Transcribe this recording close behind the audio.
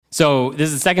So this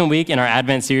is the second week in our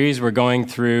Advent series. We're going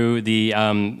through the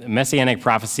Messianic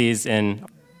prophecies in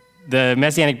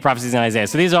Isaiah.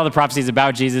 So these are all the prophecies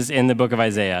about Jesus in the book of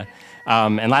Isaiah.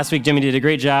 And last week, Jimmy did a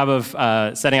great job of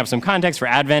setting up some context for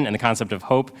Advent and the concept of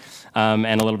hope and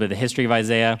a little bit of the history of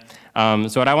Isaiah.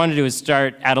 So what I want to do is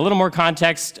add a little more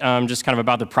context, just kind of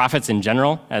about the prophets in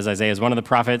general, as Isaiah is one of the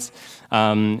prophets.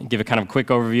 Give a kind of quick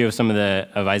overview of some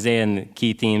of Isaiah and the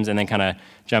key themes, and then kind of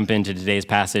jump into today's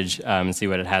passage and see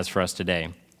what it has for us today.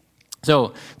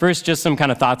 So first, just some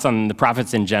kind of thoughts on the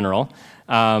prophets in general.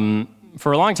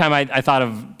 For a long time, I thought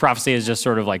of prophecy as just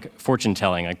sort of like fortune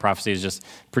telling, like prophecy is just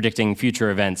predicting future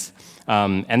events.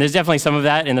 And there's definitely some of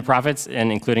that in the prophets,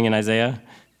 and including in Isaiah.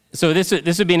 So this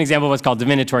would be an example of what's called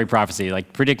divinatory prophecy,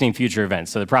 like predicting future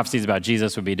events. So the prophecies about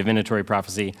Jesus would be divinatory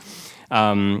prophecy,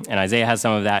 and Isaiah has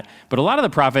some of that. But a lot of the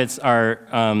prophets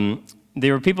they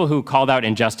were people who called out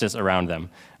injustice around them.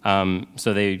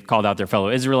 So they called out their fellow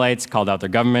Israelites, called out their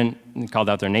government, called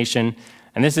out their nation.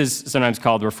 And this is sometimes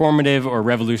called reformative or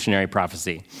revolutionary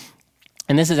prophecy.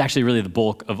 And this is actually really the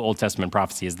bulk of Old Testament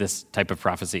prophecy, is this type of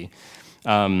prophecy.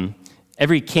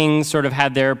 Every king sort of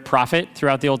had their prophet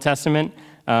throughout the Old Testament.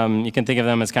 You can think of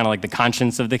them as kind of like the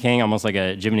conscience of the king, almost like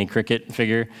a Jiminy Cricket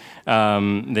figure.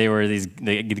 They were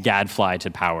the gadfly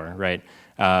to power, right?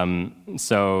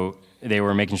 So they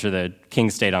were making sure the king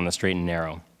stayed on the straight and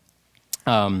narrow.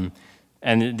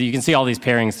 And you can see all these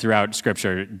pairings throughout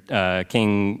Scripture.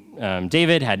 King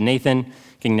David had Nathan.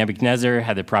 King Nebuchadnezzar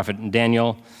had the prophet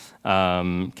Daniel.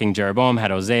 King Jeroboam had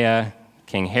Hosea.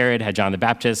 King Herod had John the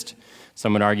Baptist.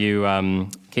 Some would argue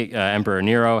Emperor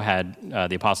Nero had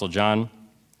the Apostle John.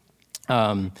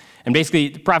 And basically,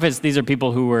 the prophets, these are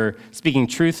people who were speaking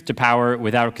truth to power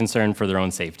without concern for their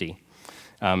own safety.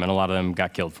 And a lot of them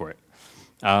got killed for it.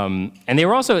 And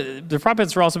the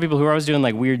prophets were also people who were always doing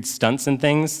like weird stunts and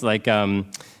things, like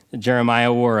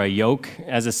Jeremiah wore a yoke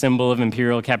as a symbol of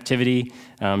imperial captivity.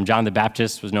 John the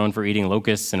Baptist was known for eating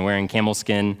locusts and wearing camel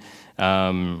skin.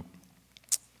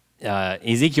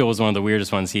 Ezekiel was one of the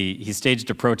weirdest ones. He staged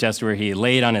a protest where he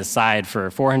laid on his side for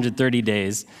 430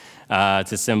 days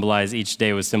to symbolize, each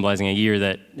day was symbolizing a year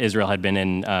that Israel had been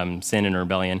in sin and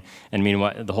rebellion. And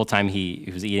meanwhile, the whole time he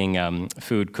was eating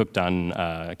food cooked on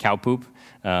cow poop.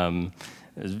 It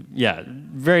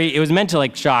was meant to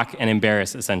like shock and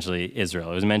embarrass essentially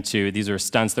Israel. These were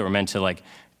stunts that were meant to like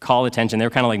call attention. They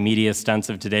were kind of like media stunts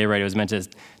of today, right? It was meant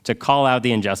to call out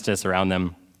the injustice around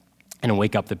them and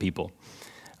wake up the people.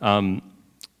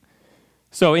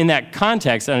 So in that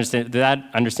context, that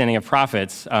understanding of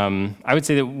prophets, I would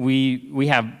say that we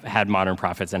have had modern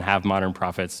prophets and have modern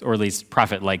prophets, or at least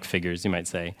prophet-like figures, you might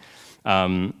say.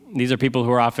 These are people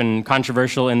who are often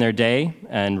controversial in their day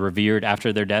and revered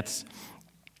after their deaths.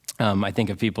 I think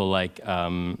of people like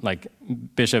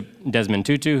Bishop Desmond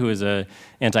Tutu, who is an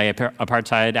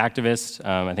anti-apartheid activist.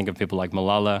 I think of people like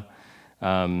Malala.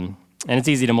 And it's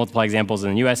easy to multiply examples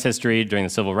in U.S. history during the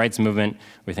Civil Rights Movement.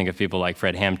 We think of people like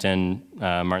Fred Hampton,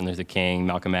 Martin Luther King,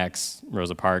 Malcolm X,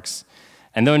 Rosa Parks.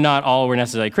 And though not all were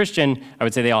necessarily Christian, I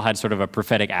would say they all had sort of a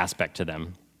prophetic aspect to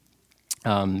them.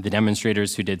 The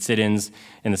demonstrators who did sit-ins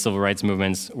in the civil rights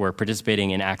movements were participating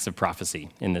in acts of prophecy,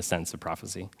 in this sense of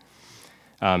prophecy.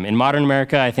 In modern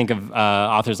America, I think of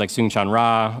authors like Soong-Chan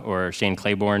Rah or Shane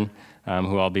Claiborne,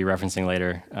 who I'll be referencing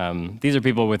later. These are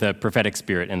people with a prophetic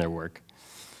spirit in their work.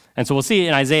 And so we'll see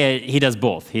in Isaiah, he does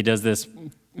both. He does this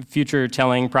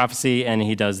future-telling prophecy, and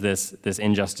he does this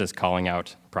injustice calling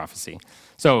out prophecy.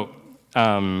 So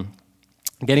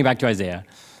getting back to Isaiah,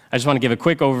 I just want to give a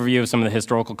quick overview of some of the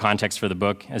historical context for the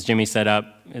book. As Jimmy set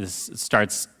up, it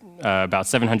starts about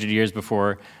 700 years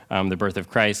before the birth of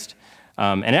Christ.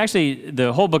 And actually,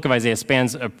 the whole book of Isaiah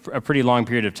spans a pretty long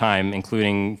period of time,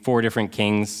 including 4 different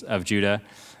kings of Judah.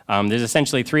 There's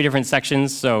essentially 3 different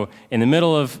sections. So in the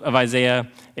middle of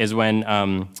Isaiah is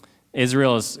when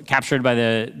Israel is captured by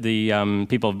the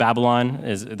people of Babylon.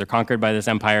 They're conquered by this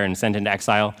empire and sent into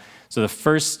exile. So the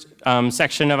first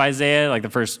section of Isaiah, like the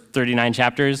first 39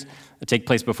 chapters, take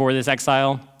place before this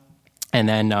exile. And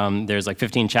then there's like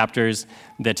 15 chapters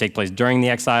that take place during the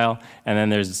exile. And then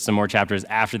there's some more chapters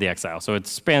after the exile. So it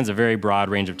spans a very broad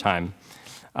range of time.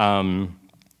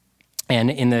 And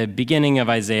in the beginning of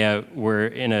Isaiah, we're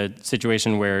in a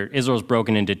situation where Israel's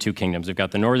broken into 2 kingdoms. We've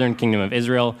got the northern kingdom of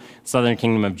Israel, southern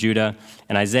kingdom of Judah,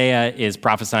 and Isaiah is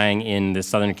prophesying in the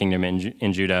southern kingdom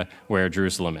in Judah, where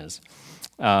Jerusalem is.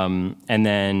 And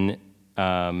then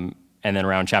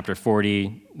around chapter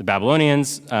 40, the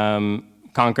Babylonians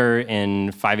conquer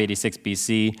in 586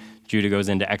 BC. Judah goes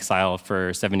into exile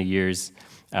for 70 years.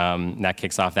 That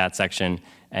kicks off that section,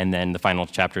 and then the final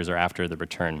chapters are after the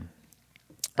return.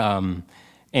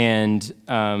 And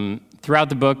throughout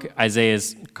the book, Isaiah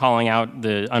is calling out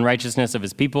the unrighteousness of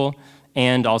his people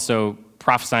and also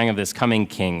prophesying of this coming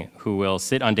king who will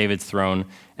sit on David's throne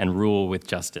and rule with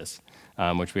justice,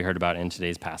 which we heard about in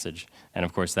today's passage. And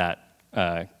of course, that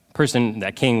person,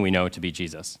 that king, we know to be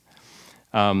Jesus.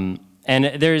 And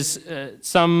there's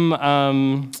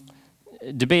some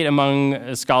debate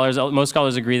among scholars. Most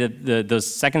scholars agree that those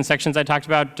second sections I talked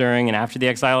about during and after the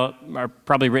exile are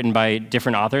probably written by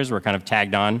different authors, were kind of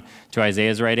tagged on to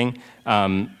Isaiah's writing.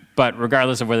 But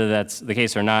regardless of whether that's the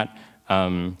case or not,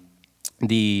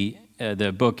 the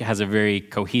book has a very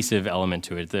cohesive element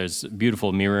to it. There's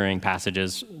beautiful mirroring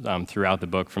passages throughout the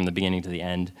book from the beginning to the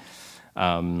end,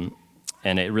 and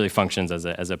it really functions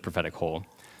as a prophetic whole.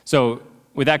 So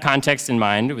with that context in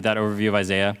mind, with that overview of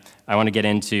Isaiah, I want to get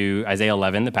into Isaiah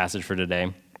 11, the passage for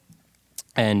today,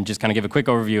 and just kind of give a quick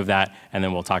overview of that, and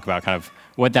then we'll talk about kind of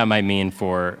what that might mean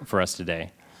for us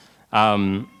today.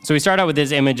 So we start out with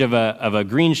this image of a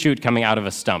green shoot coming out of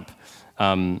a stump.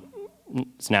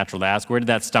 It's natural to ask, where did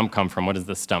that stump come from? What is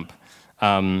the stump?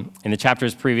 In the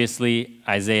chapters previously,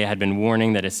 Isaiah had been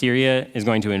warning that Assyria is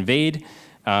going to invade.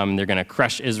 They're going to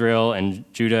crush Israel and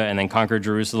Judah and then conquer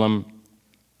Jerusalem.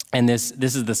 And this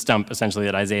is the stump, essentially,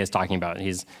 that Isaiah is talking about.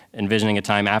 He's envisioning a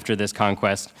time after this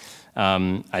conquest.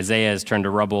 Isaiah has turned to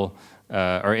rubble,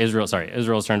 Israel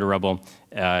has turned to rubble.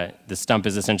 The stump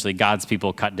is essentially God's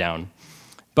people cut down.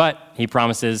 But he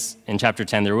promises in chapter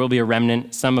 10 there will be a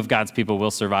remnant. Some of God's people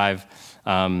will survive.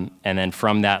 And then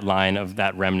from that line of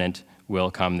that remnant will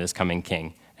come this coming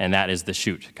king. And that is the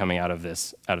shoot coming out of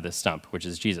this stump, which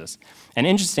is Jesus. And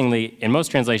interestingly, in most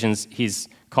translations, he's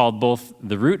called both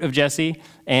the root of Jesse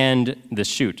and the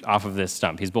shoot off of this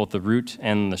stump. He's both the root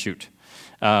and the shoot.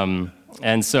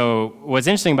 And so what's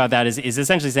interesting about that is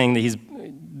essentially saying that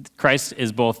Christ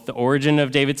is both the origin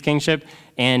of David's kingship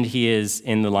and he is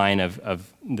in the line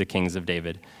of the kings of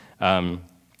David. So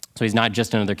he's not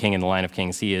just another king in the line of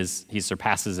kings. He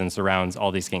surpasses and surrounds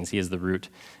all these kings. He is the root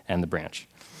and the branch.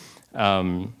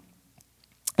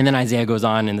 And then Isaiah goes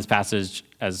on in this passage,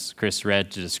 as Chris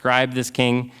read, to describe this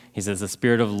king. He says, the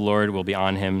Spirit of the Lord will be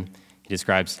on him. He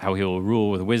describes how he will rule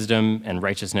with wisdom and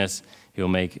righteousness. He will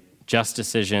make just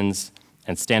decisions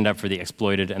and stand up for the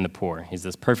exploited and the poor. He's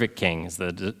this perfect king, is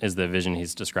the vision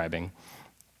he's describing.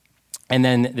 And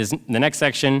then the next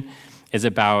section is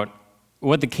about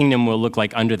what the kingdom will look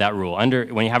like under that rule.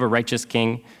 When you have a righteous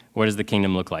king, what does the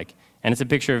kingdom look like? And it's a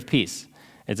picture of peace.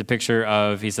 It's a picture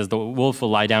of, he says, the wolf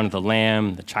will lie down with the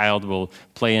lamb, the child will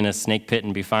play in a snake pit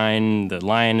and be fine, the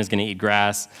lion is going to eat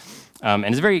grass. And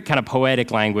it's a very kind of poetic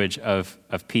language of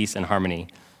peace and harmony.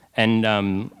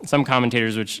 And some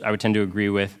commentators, which I would tend to agree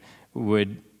with,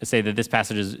 would say that this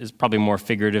passage is probably more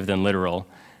figurative than literal.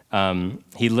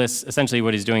 He lists, essentially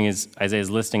what he's doing is Isaiah is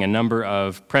listing a number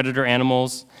of predator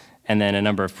animals and then a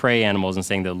number of prey animals and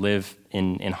saying they'll live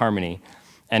in harmony.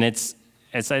 And it's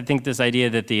I think this idea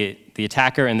that the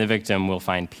attacker and the victim will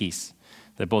find peace,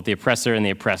 that both the oppressor and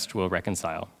the oppressed will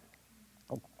reconcile.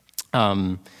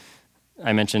 I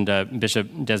mentioned Bishop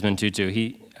Desmond Tutu.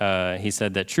 He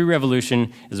said that true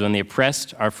revolution is when the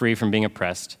oppressed are free from being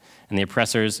oppressed and the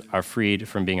oppressors are freed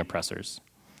from being oppressors.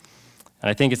 And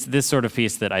I think it's this sort of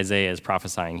peace that Isaiah is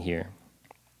prophesying here.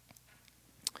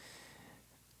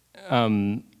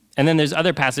 And then there's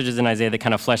other passages in Isaiah that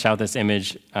kind of flesh out this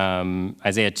image.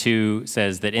 Isaiah 2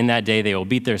 says that in that day they will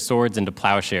beat their swords into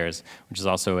plowshares, which is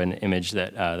also an image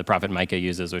that the prophet Micah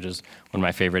uses, which is one of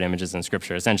my favorite images in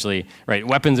Scripture. Essentially, right,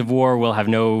 weapons of war will have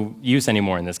no use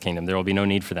anymore in this kingdom. There will be no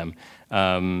need for them.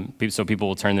 So people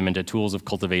will turn them into tools of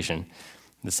cultivation.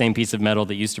 The same piece of metal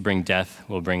that used to bring death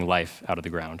will bring life out of the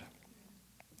ground.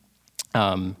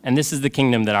 And this is the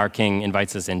kingdom that our King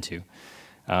invites us into.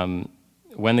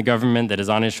 When the government that is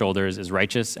on his shoulders is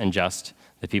righteous and just,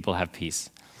 the people have peace.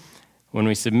 When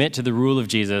we submit to the rule of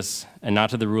Jesus and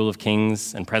not to the rule of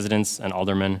kings and presidents and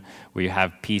aldermen, we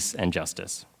have peace and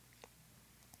justice.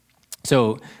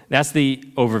 So that's the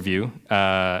overview.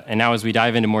 And now as we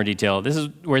dive into more detail, this is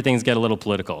where things get a little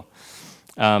political.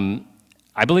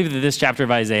 I believe that this chapter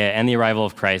of Isaiah and the arrival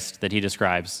of Christ that he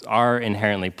describes are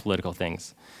inherently political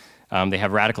things. They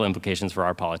have radical implications for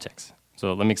our politics.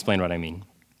 So let me explain what I mean.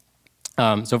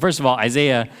 So first of all,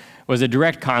 Isaiah was a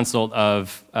direct consult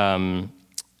of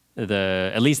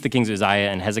at least the kings Uzziah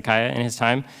and Hezekiah in his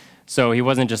time. So he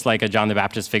wasn't just like a John the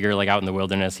Baptist figure like out in the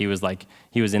wilderness. He was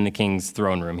in the king's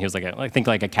throne room. He was like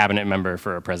a cabinet member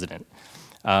for a president.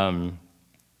 And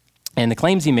the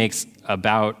claims he makes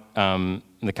about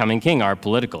the coming king are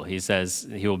political. He says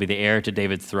he will be the heir to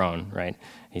David's throne, right?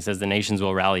 He says the nations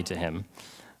will rally to him.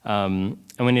 And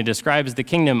when he describes the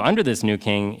kingdom under this new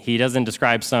king, he doesn't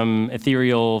describe some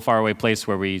ethereal, faraway place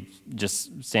where we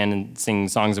just stand and sing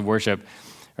songs of worship,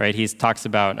 right? He talks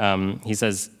about, he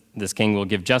says, this king will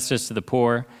give justice to the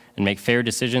poor and make fair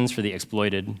decisions for the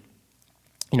exploited.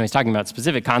 He's talking about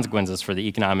specific consequences for the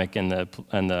economic and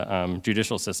the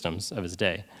judicial systems of his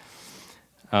day.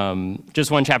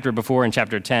 Just one chapter before, in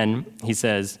chapter 10, he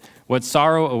says, "What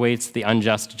sorrow awaits the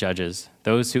unjust judges,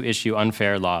 those who issue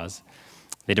unfair laws.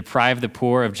 They deprive the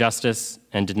poor of justice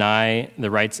and deny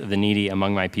the rights of the needy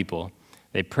among my people.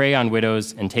 They prey on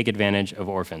widows and take advantage of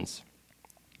orphans."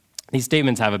 These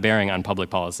statements have a bearing on public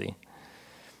policy.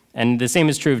 And the same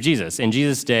is true of Jesus. In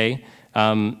Jesus' day,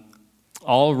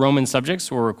 all Roman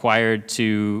subjects were required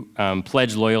to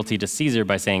pledge loyalty to Caesar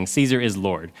by saying, "Caesar is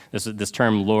Lord." This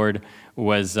term Lord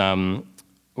was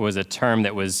a term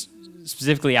that was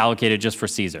specifically allocated just for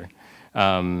Caesar.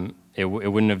 It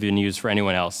wouldn't have been used for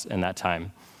anyone else in that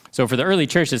time. So for the early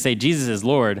church to say Jesus is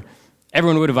Lord,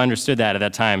 everyone would have understood that at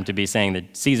that time to be saying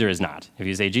that Caesar is not. If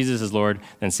you say Jesus is Lord,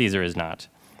 then Caesar is not.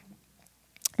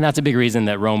 And that's a big reason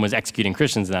that Rome was executing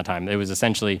Christians in that time. It was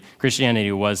essentially,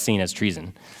 Christianity was seen as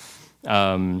treason.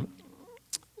 And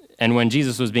when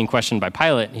Jesus was being questioned by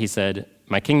Pilate, he said,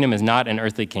 "My kingdom is not an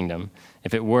earthly kingdom.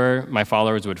 If it were, my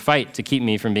followers would fight to keep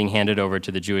me from being handed over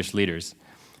to the Jewish leaders.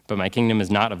 But my kingdom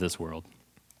is not of this world."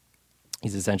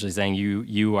 He's essentially saying,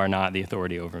 you are not the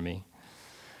authority over me.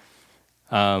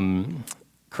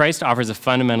 Christ offers a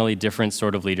fundamentally different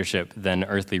sort of leadership than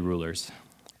earthly rulers.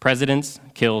 Presidents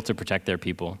kill to protect their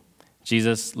people.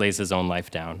 Jesus lays his own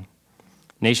life down.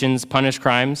 Nations punish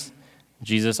crimes.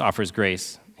 Jesus offers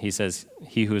grace. He says,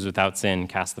 "He who is without sin,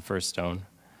 cast the first stone."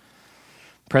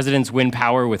 Presidents win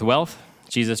power with wealth.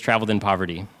 Jesus traveled in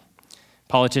poverty.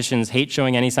 Politicians hate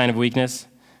showing any sign of weakness.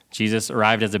 Jesus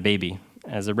arrived as a baby,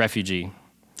 as a refugee.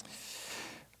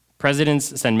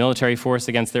 Presidents send military force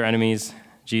against their enemies.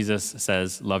 Jesus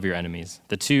says, "Love your enemies."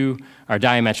 The two are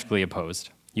diametrically opposed.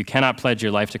 You cannot pledge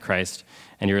your life to Christ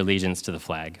and your allegiance to the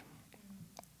flag.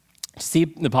 To see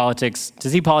politics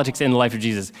in the life of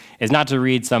Jesus is not to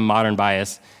read some modern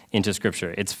bias into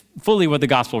Scripture. It's fully what the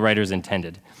gospel writers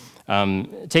intended.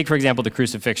 Take, for example, the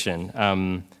crucifixion,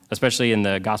 especially in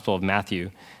the Gospel of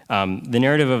Matthew. The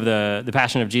narrative of the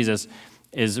Passion of Jesus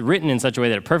is written in such a way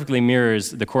that it perfectly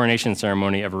mirrors the coronation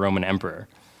ceremony of a Roman emperor.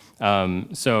 How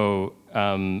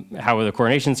the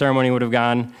coronation ceremony would have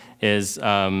gone is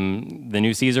the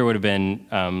new Caesar would have been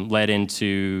led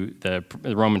into the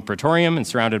Roman Praetorium and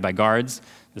surrounded by guards.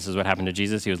 This is what happened to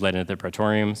Jesus. He was led into the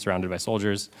Praetorium, surrounded by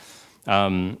soldiers.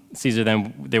 Caesar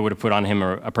then, they would have put on him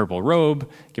a purple robe,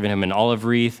 given him an olive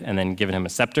wreath, and then given him a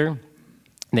scepter.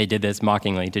 They did this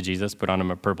mockingly to Jesus, put on him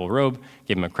a purple robe,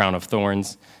 gave him a crown of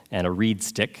thorns, and a reed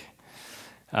stick.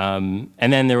 And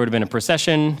then there would have been a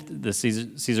procession.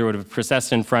 Caesar would have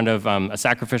processed in front of a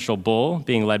sacrificial bull,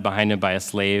 being led behind him by a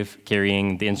slave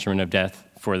carrying the instrument of death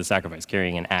for the sacrifice,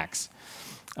 carrying an axe.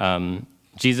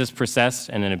 Jesus processed,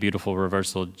 and in a beautiful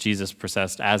reversal, Jesus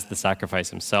processed as the sacrifice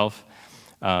himself.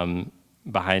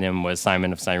 Behind him was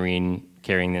Simon of Cyrene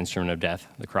carrying the instrument of death,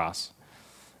 the cross.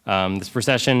 This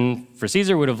procession for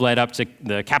Caesar would have led up to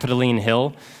the Capitoline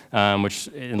Hill, which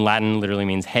in Latin literally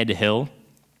means head hill.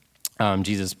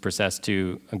 Jesus processed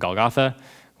to Golgotha,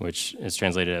 which is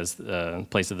translated as the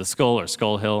place of the skull or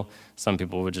skull hill. Some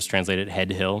people would just translate it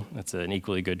head hill. That's an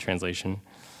equally good translation.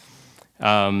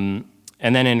 And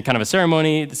then in kind of a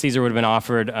ceremony, Caesar would have been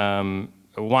offered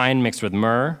wine mixed with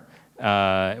myrrh,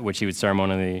 which he would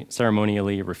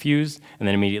ceremonially refuse, and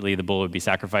then immediately the bull would be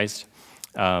sacrificed.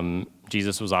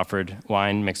 Jesus was offered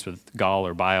wine mixed with gall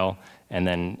or bile, and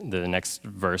then the next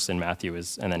verse in Matthew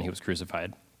is, and then he was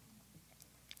crucified.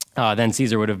 Then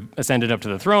Caesar would have ascended up to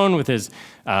the throne with his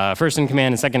first in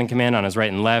command and second in command on his right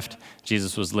and left.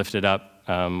 Jesus was lifted up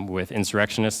with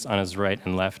insurrectionists on his right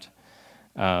and left,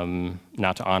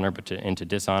 not to honor, but into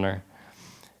dishonor.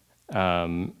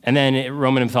 And then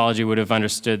Roman mythology would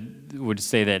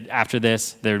say that after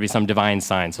this, there would be some divine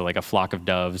sign, so like a flock of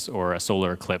doves or a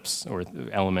solar eclipse or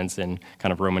elements in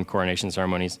kind of Roman coronation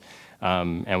ceremonies.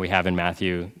 And we have in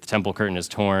Matthew, the temple curtain is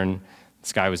torn, the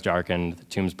sky was darkened, the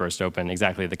tombs burst open,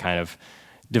 exactly the kind of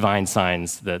divine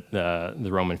signs that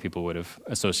the Roman people would have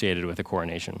associated with a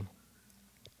coronation.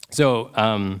 So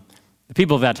the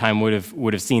people of that time would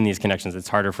have seen these connections. It's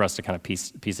harder for us to kind of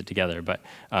piece it together, but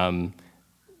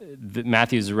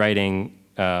Matthew's writing,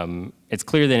 it's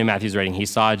clear that in Matthew's writing, he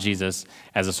saw Jesus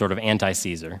as a sort of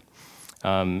anti-Caesar.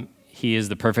 He is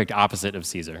the perfect opposite of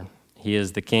Caesar. He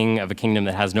is the king of a kingdom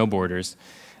that has no borders,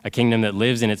 a kingdom that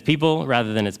lives in its people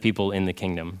rather than its people in the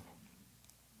kingdom.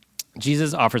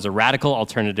 Jesus offers a radical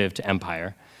alternative to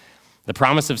empire. The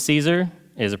promise of Caesar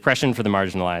is oppression for the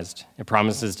marginalized. It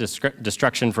promises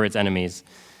destruction for its enemies.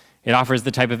 It offers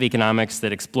the type of economics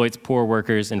that exploits poor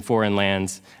workers in foreign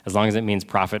lands as long as it means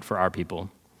profit for our people.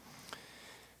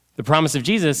 The promise of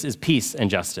Jesus is peace and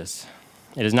justice.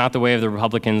 It is not the way of the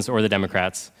Republicans or the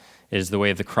Democrats. It is the way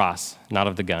of the cross, not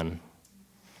of the gun.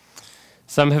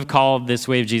 Some have called this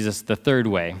way of Jesus the third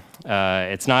way.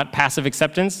 It's not passive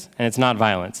acceptance, and it's not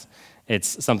violence.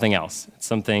 It's something else.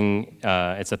 It's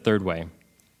a third way.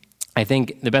 I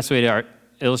think the best way to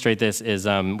illustrate this is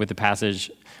with the passage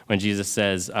when Jesus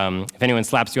says, if anyone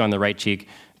slaps you on the right cheek,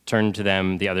 turn to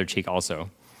them the other cheek also.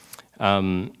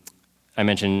 I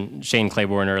mentioned Shane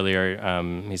Claiborne earlier.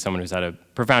 He's someone who's had a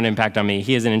profound impact on me.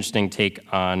 He has an interesting take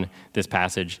on this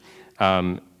passage.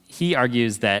 He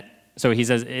argues that, so he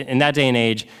says, in that day and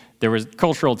age, there was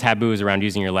cultural taboos around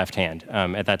using your left hand.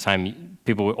 At that time,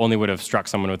 people only would have struck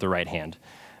someone with the right hand.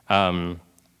 And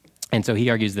so he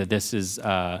argues that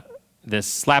this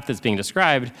slap that's being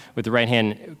described with the right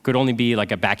hand could only be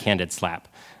like a backhanded slap.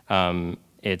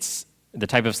 It's the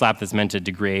type of slap that's meant to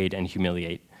degrade and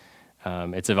humiliate.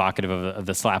 It's evocative of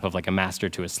the slap of like a master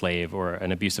to a slave or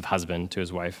an abusive husband to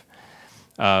his wife.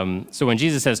 So when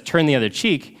Jesus says, turn the other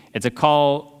cheek, it's a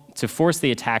call to force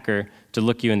the attacker to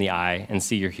look you in the eye and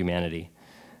see your humanity.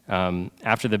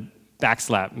 After the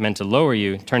backslap meant to lower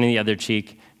you, turning the other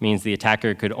cheek means the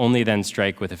attacker could only then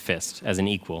strike with a fist as an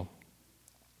equal.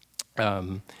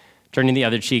 Turning the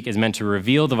other cheek is meant to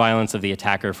reveal the violence of the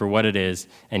attacker for what it is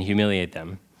and humiliate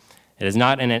them. It is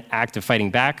not an act of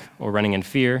fighting back or running in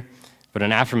fear, but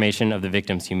an affirmation of the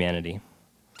victim's humanity.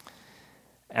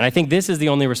 And I think this is the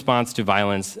only response to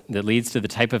violence that leads to the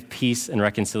type of peace and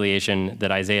reconciliation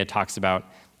that Isaiah talks about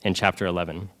in chapter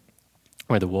 11,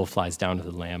 where the wolf flies down to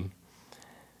the lamb.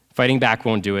 Fighting back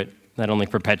won't do it. That only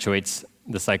perpetuates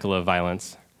the cycle of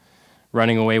violence.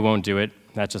 Running away won't do it.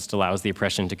 That just allows the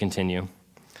oppression to continue.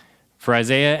 For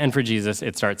Isaiah and for Jesus,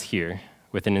 it starts here,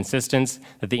 with an insistence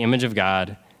that the image of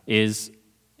God is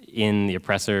in the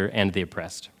oppressor and the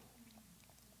oppressed.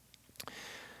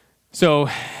 So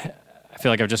I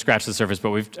feel like I've just scratched the surface,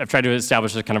 but I've tried to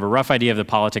establish a kind of a rough idea of the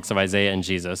politics of Isaiah and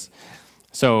Jesus.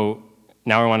 So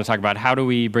now I want to talk about how do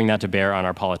we bring that to bear on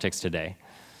our politics today.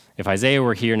 If Isaiah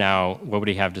were here now, what would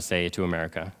he have to say to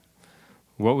America?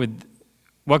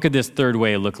 What could this third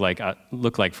way look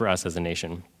like for us as a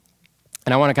nation?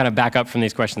 And I want to kind of back up from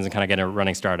these questions and kind of get a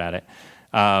running start at it.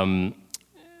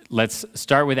 Let's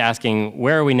start with asking,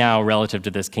 where are we now relative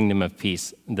to this kingdom of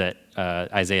peace that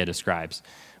Isaiah describes?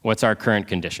 What's our current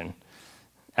condition?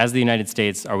 As the United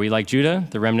States, are we like Judah,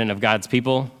 the remnant of God's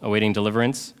people awaiting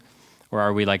deliverance? Or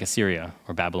are we like Assyria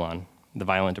or Babylon, the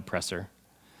violent oppressor?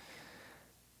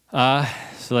 So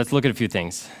let's look at a few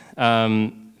things.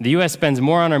 The U.S. spends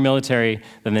more on our military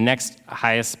than the next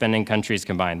highest spending countries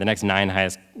combined, the next 9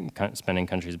 highest spending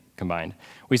countries combined.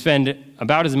 We spend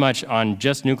about as much on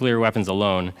just nuclear weapons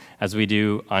alone as we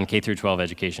do on K through 12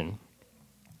 education.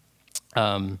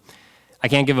 I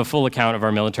can't give a full account of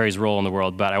our military's role in the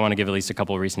world, but I want to give at least a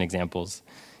couple of recent examples.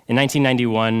 In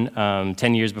 1991,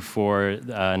 10 years before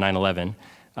 9/11,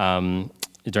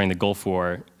 during the Gulf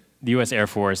War, the U.S. Air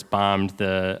Force bombed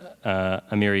the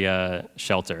Amiria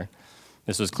shelter.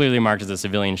 This was clearly marked as a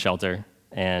civilian shelter,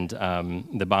 and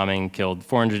the bombing killed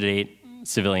 408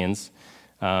 civilians,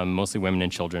 mostly women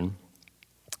and children.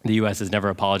 The U.S. has never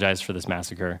apologized for this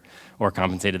massacre or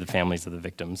compensated the families of the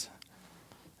victims.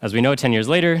 As we know, 10 years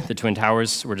later, the Twin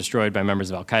Towers were destroyed by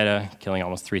members of al-Qaeda, killing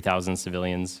almost 3,000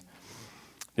 civilians.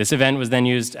 This event was then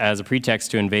used as a pretext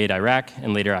to invade Iraq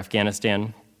and later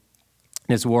Afghanistan.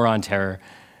 This war on terror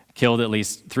killed at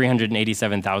least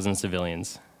 387,000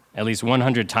 civilians, at least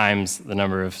 100 times the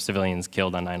number of civilians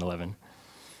killed on 9/11.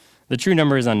 The true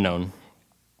number is unknown.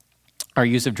 Our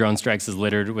use of drone strikes is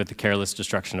littered with the careless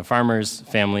destruction of farmers,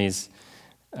 families,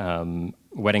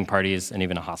 wedding parties, and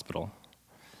even a hospital.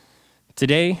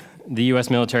 Today, the U.S.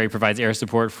 military provides air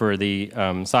support for the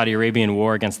Saudi Arabian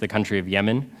war against the country of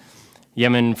Yemen.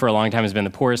 Yemen, for a long time, has been the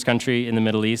poorest country in the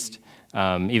Middle East.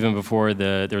 Even before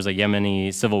there was a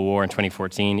Yemeni civil war in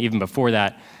 2014. Even before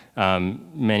that,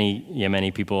 many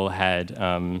Yemeni people had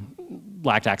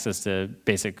lacked access to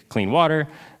basic clean water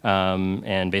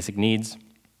and basic needs.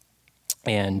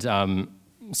 And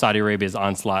Saudi Arabia's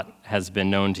onslaught has been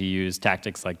known to use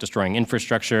tactics like destroying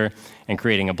infrastructure and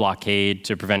creating a blockade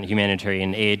to prevent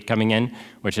humanitarian aid coming in,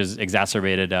 which has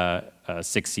exacerbated a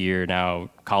 6-year now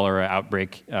cholera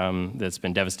outbreak that's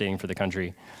been devastating for the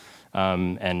country.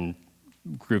 And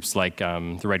groups like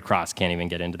the Red Cross can't even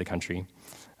get into the country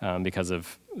because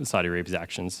of Saudi Arabia's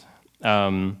actions.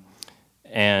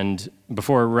 And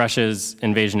before Russia's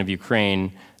invasion of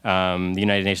Ukraine, the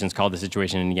United Nations called the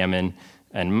situation in Yemen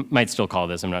and might still call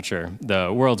this, I'm not sure,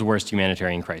 the world's worst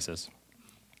humanitarian crisis.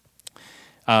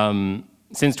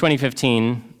 Since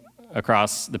 2015,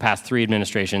 across the past 3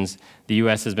 administrations, the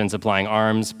U.S. has been supplying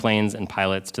arms, planes, and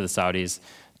pilots to the Saudis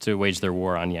to wage their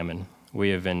war on Yemen. We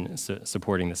have been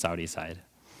supporting the Saudi side.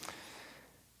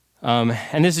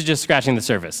 And this is just scratching the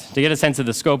surface. To get a sense of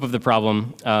the scope of the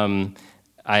problem,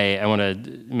 I want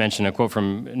to mention a quote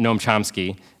from Noam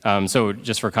Chomsky. So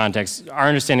just for context, our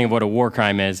understanding of what a war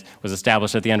crime is was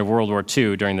established at the end of World War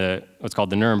II during what's called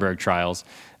the Nuremberg trials,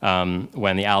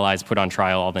 when the Allies put on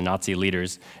trial all the Nazi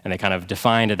leaders, and they kind of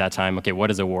defined at that time, okay,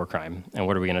 what is a war crime, and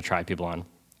what are we going to try people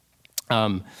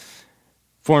on?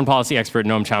 Foreign policy expert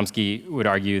Noam Chomsky would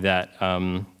argue that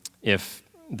if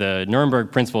the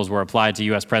Nuremberg principles were applied to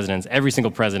U.S. presidents, every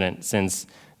single president since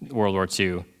World War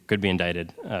II could be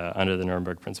indicted under the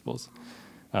Nuremberg principles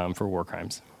for war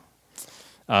crimes.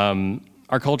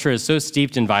 Our culture is so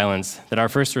steeped in violence that our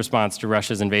first response to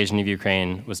Russia's invasion of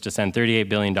Ukraine was to send $38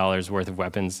 billion worth of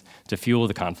weapons to fuel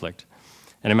the conflict,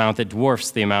 an amount that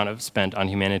dwarfs the amount spent on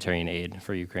humanitarian aid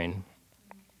for Ukraine.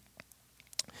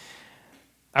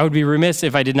 I would be remiss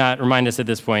if I did not remind us at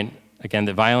this point, again,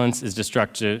 that violence is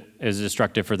destructive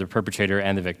for the perpetrator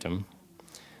and the victim.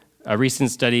 A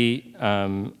recent study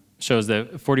shows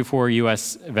that 44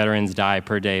 U.S. veterans die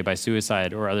per day by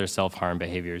suicide or other self-harm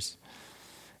behaviors.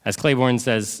 As Claiborne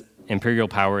says, imperial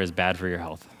power is bad for your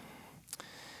health.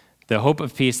 The hope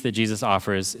of peace that Jesus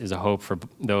offers is a hope for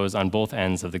those on both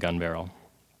ends of the gun barrel.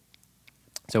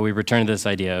 So we return to this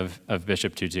idea of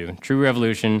Bishop Tutu. True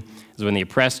revolution is when the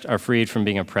oppressed are freed from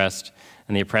being oppressed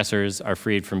and the oppressors are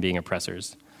freed from being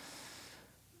oppressors.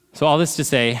 So all this to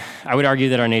say, I would argue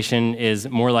that our nation is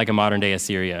more like a modern-day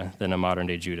Assyria than a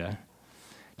modern-day Judah.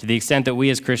 To the extent that we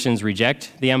as Christians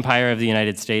reject the empire of the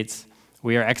United States,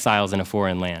 we are exiles in a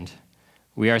foreign land.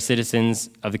 We are citizens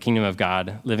of the kingdom of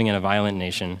God, living in a violent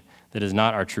nation that is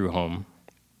not our true home.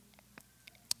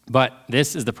 But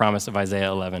this is the promise of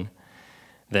Isaiah 11,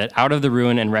 that out of the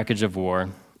ruin and wreckage of war,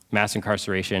 mass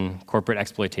incarceration, corporate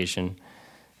exploitation,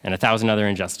 and 1,000 other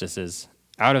injustices,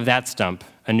 out of that stump,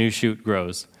 a new shoot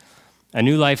grows, a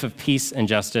new life of peace and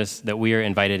justice that we are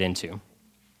invited into.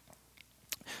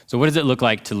 So what does it look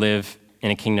like to live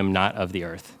in a kingdom not of the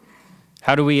earth?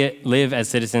 How do we live as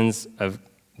citizens of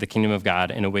the kingdom of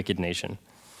God in a wicked nation?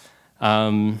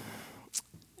 A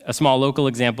small local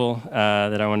example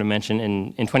that I want to mention,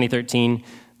 in 2013,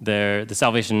 the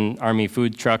Salvation Army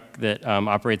food truck that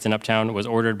operates in Uptown was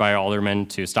ordered by our aldermen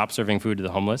to stop serving food to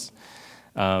the homeless.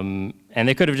 And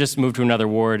they could have just moved to another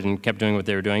ward and kept doing what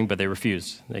they were doing, but they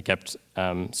refused. They kept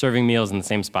serving meals in the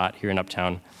same spot here in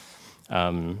Uptown.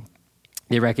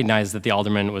 They recognized that the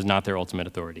alderman was not their ultimate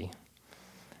authority.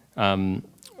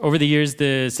 Over the years,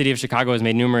 the city of Chicago has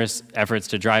made numerous efforts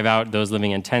to drive out those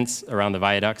living in tents around the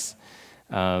viaducts.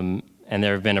 And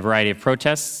there have been a variety of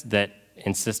protests that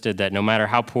insisted that no matter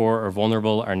how poor or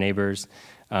vulnerable our neighbors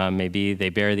may be, they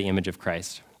bear the image of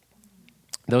Christ.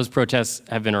 Those protests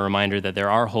have been a reminder that there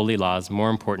are holy laws more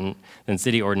important than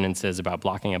city ordinances about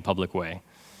blocking a public way.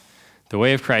 The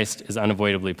way of Christ is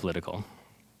unavoidably political.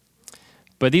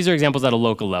 But these are examples at a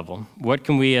local level. What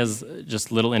can we as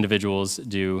just little individuals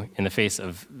do in the face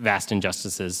of vast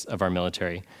injustices of our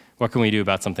military? What can we do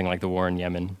about something like the war in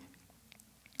Yemen?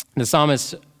 The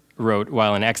psalmist wrote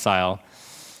while in exile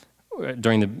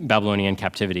during the Babylonian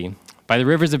captivity, "By the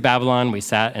rivers of Babylon we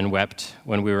sat and wept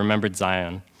when we remembered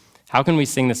Zion. How can we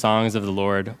sing the songs of the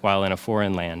Lord while in a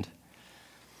foreign land?"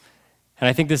 And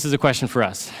I think this is a question for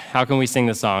us. How can we sing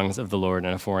the songs of the Lord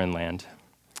in a foreign land?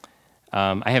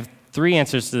 I have 3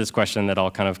 answers to this question that I'll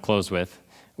kind of close with.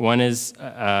 One is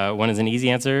an easy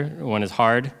answer, one is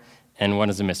hard, and one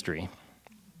is a mystery.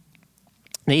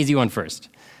 The easy one first.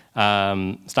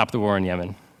 Stop the war in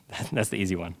Yemen. That's the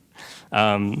easy one.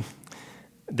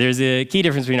 There's a key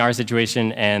difference between our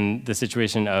situation and the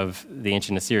situation of the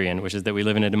ancient Assyrian, which is that we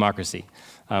live in a democracy.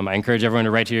 I encourage everyone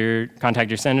to contact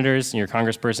your senators and your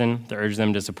congressperson to urge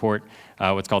them to support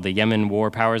what's called the Yemen War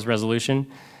Powers Resolution.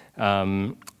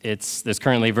 There's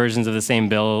currently versions of the same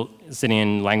bill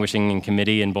languishing in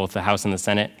committee in both the House and the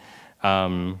Senate.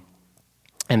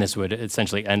 And this would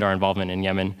essentially end our involvement in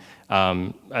Yemen.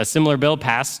 A similar bill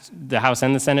passed the House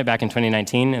and the Senate back in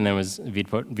 2019 and then was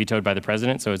vetoed by the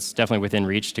president, so it's definitely within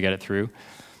reach to get it through.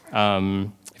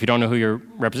 If you don't know who your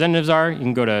representatives are, you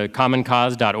can go to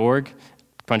commoncause.org,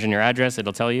 punch in your address,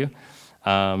 it'll tell you.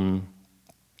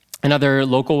 Another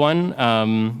local one,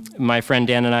 my friend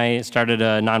Dan and I started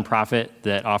a nonprofit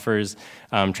that offers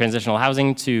transitional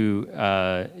housing to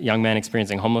young men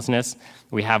experiencing homelessness.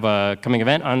 We have a coming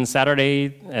event on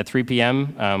Saturday at 3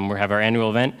 p.m. We have our annual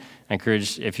event. I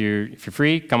encourage, if you're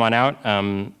free, come on out.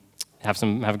 have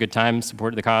a good time,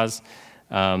 support the cause.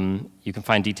 You can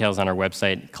find details on our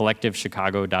website,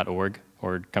 collectivechicago.org,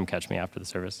 or come catch me after the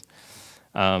service.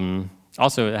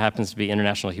 Also, it happens to be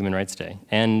International Human Rights Day,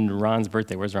 and Ron's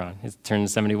birthday. Where's Ron? He's turned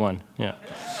 71. Yeah.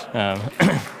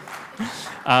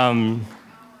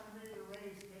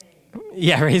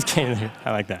 Yeah, raise Cain.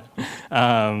 I like that.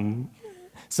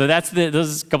 So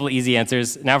those are a couple of easy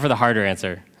answers. Now for the harder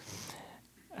answer.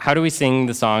 How do we sing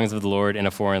the songs of the Lord in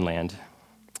a foreign land?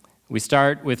 We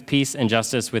start with peace and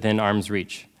justice within arm's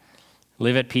reach.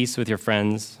 Live at peace with your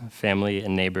friends, family,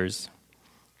 and neighbors.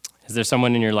 Is there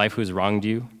someone in your life who's wronged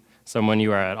you? Someone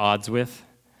you are at odds with?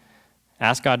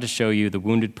 Ask God to show you the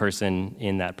wounded person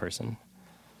in that person.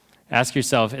 Ask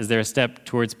yourself, is there a step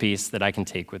towards peace that I can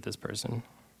take with this person?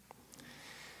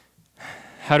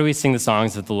 How do we sing the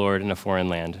songs of the Lord in a foreign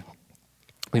land?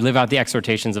 We live out the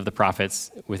exhortations of the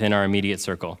prophets within our immediate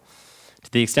circle.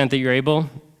 To the extent that you're able,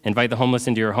 invite the homeless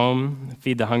into your home,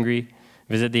 feed the hungry,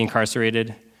 visit the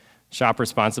incarcerated, shop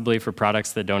responsibly for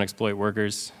products that don't exploit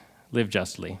workers, live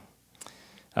justly.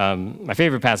 My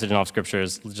favorite passage in all of Scripture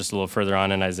is just a little further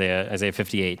on in Isaiah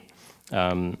 58.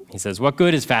 He says, "What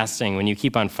good is fasting when you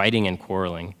keep on fighting and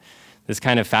quarreling? This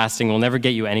kind of fasting will never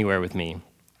get you anywhere with me.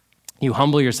 You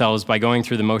humble yourselves by going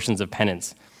through the motions of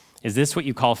penance. Is this what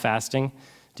you call fasting?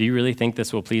 Do you really think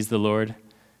this will please the Lord?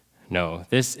 No,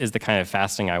 this is the kind of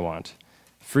fasting I want.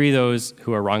 Free those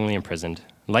who are wrongly imprisoned.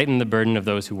 Lighten the burden of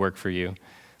those who work for you.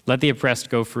 Let the oppressed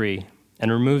go free,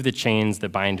 and remove the chains that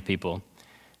bind people.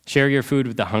 Share your food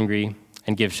with the hungry,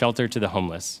 and give shelter to the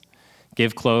homeless.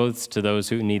 Give clothes to those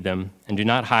who need them, and do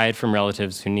not hide from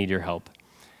relatives who need your help.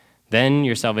 Then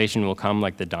your salvation will come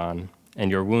like the dawn,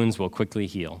 and your wounds will quickly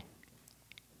heal."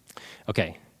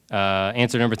 Okay,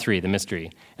 answer number 3, the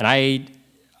mystery. And I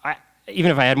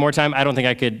even if I had more time, I don't think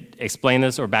I could explain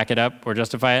this or back it up or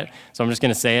justify it. So I'm just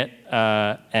going to say it,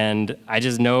 and I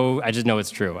just know it's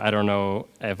true. I don't know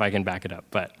if I can back it up,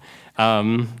 but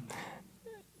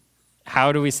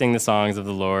how do we sing the songs of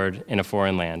the Lord in a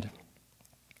foreign land?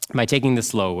 By taking the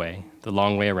slow way, the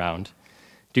long way around.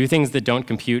 Do things that don't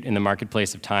compute in the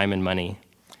marketplace of time and money.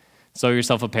 Sew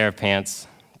yourself a pair of pants,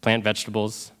 plant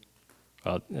vegetables.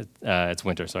 Well, it's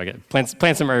winter, so I get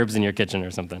plant some herbs in your kitchen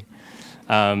or something.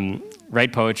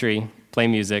 Write poetry, play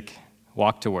music,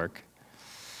 walk to work.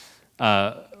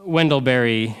 Wendell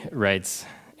Berry writes,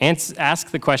 "Ask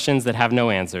the questions that have no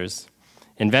answers.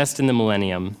 Invest in the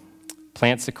millennium.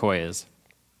 Plant sequoias.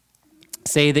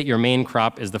 Say that your main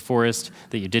crop is the forest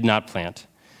that you did not plant,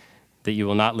 that you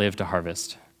will not live to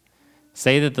harvest.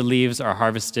 Say that the leaves are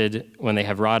harvested when they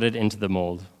have rotted into the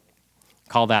mold.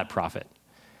 Call that profit.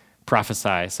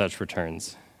 Prophesy such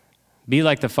returns. Be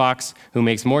like the fox who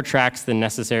makes more tracks than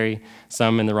necessary,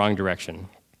 some in the wrong direction.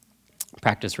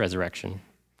 Practice resurrection."